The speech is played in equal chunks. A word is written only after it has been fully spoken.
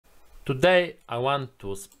Today I want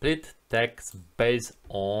to split text based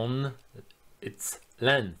on its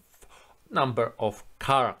length, number of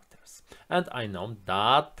characters, and I know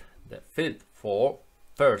that the field for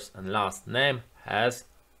first and last name has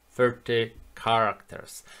 30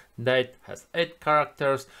 characters, date has 8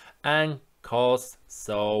 characters, and cost,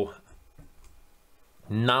 so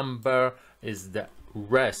number is the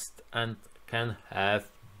rest and can have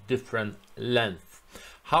different length.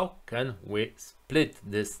 How can we split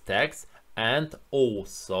this text and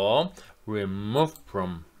also remove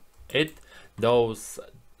from it those,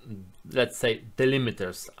 let's say,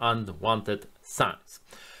 delimiters, unwanted signs?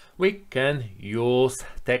 We can use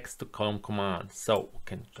text to column command. So we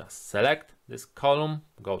can just select this column,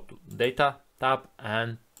 go to data tab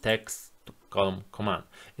and text to column command.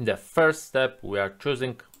 In the first step we are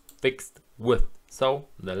choosing fixed width, so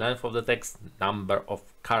the length of the text, number of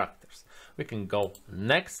characters. We can go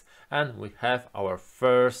next and we have our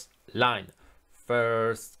first line,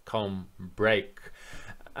 first column break,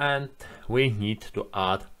 and we need to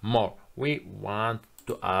add more. We want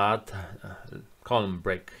to add column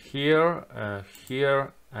break here,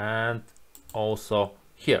 here, and also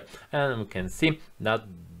here, and we can see that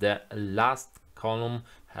the last column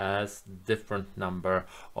has different number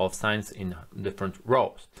of signs in different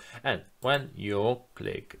rows, and when you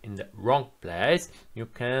click in the wrong place you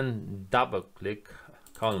can double click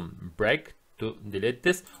column break to delete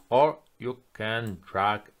this, or you can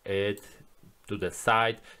drag it to the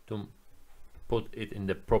side to put it in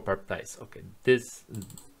the proper place. Okay, this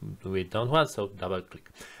we don't want, so double click,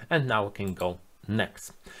 and now we can go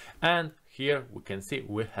next. And here we can see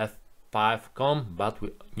we have 5 columns, but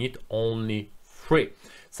we need only 3,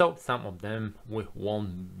 so some of them we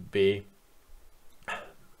won't be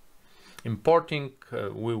importing,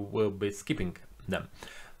 we will be skipping them.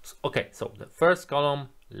 Okay, so the first column,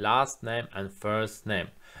 last name and first name,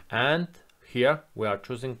 and here we are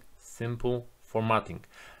choosing simple formatting.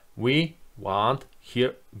 We want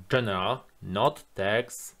here general, not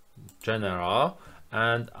text, general,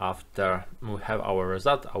 and after we have our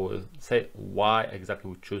result I will say why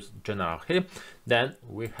exactly we choose general here. Then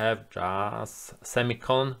we have just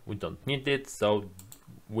semicolon, we don't need it, so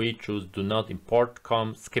we choose do not import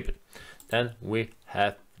column, skip it. Then we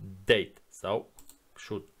have date, so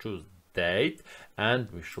should choose date, and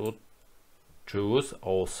we should choose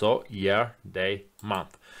also year, day,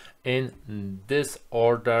 month. In this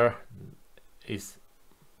order is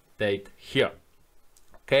date here.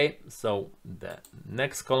 Okay, so the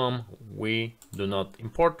next column we do not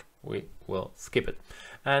import, we will skip it.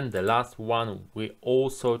 And the last one we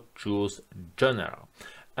also choose general,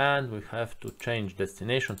 and we have to change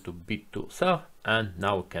destination to B2 cell, and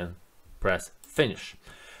now we can press finish.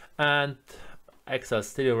 And Excel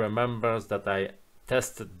still remembers that I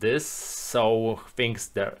tested this, so thinks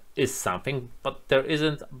there is something, but there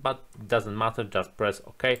isn't, but it doesn't matter, just press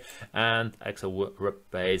OK, and Excel will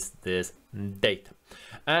replace this date.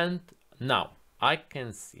 And now I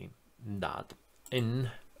can see that in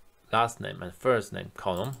last name and first name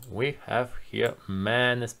column we have here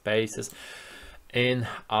many spaces in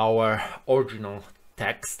our original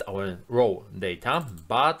text, our raw data,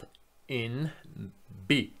 but in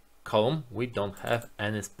B column we don't have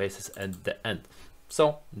any spaces at the end.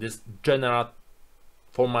 So this general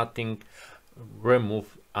formatting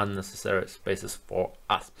remove unnecessary spaces for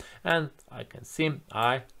us, and I can see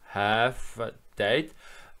I have date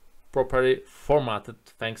properly formatted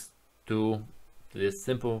thanks to this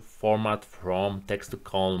simple format from text to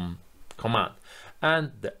column command.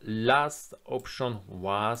 And the last option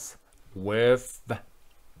was with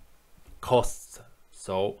costs,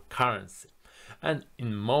 so currency. And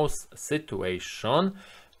in most situations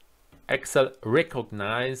Excel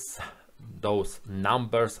recognize those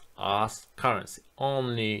numbers as currency.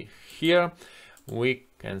 Only here we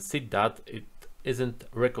can see that it isn't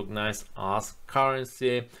recognized as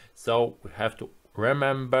currency, so we have to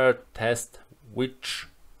remember test which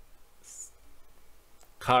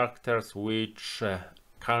characters, which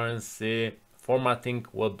currency formatting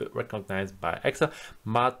will be recognized by Excel,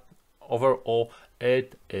 but overall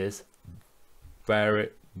it is very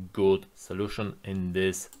good solution in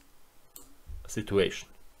this situation.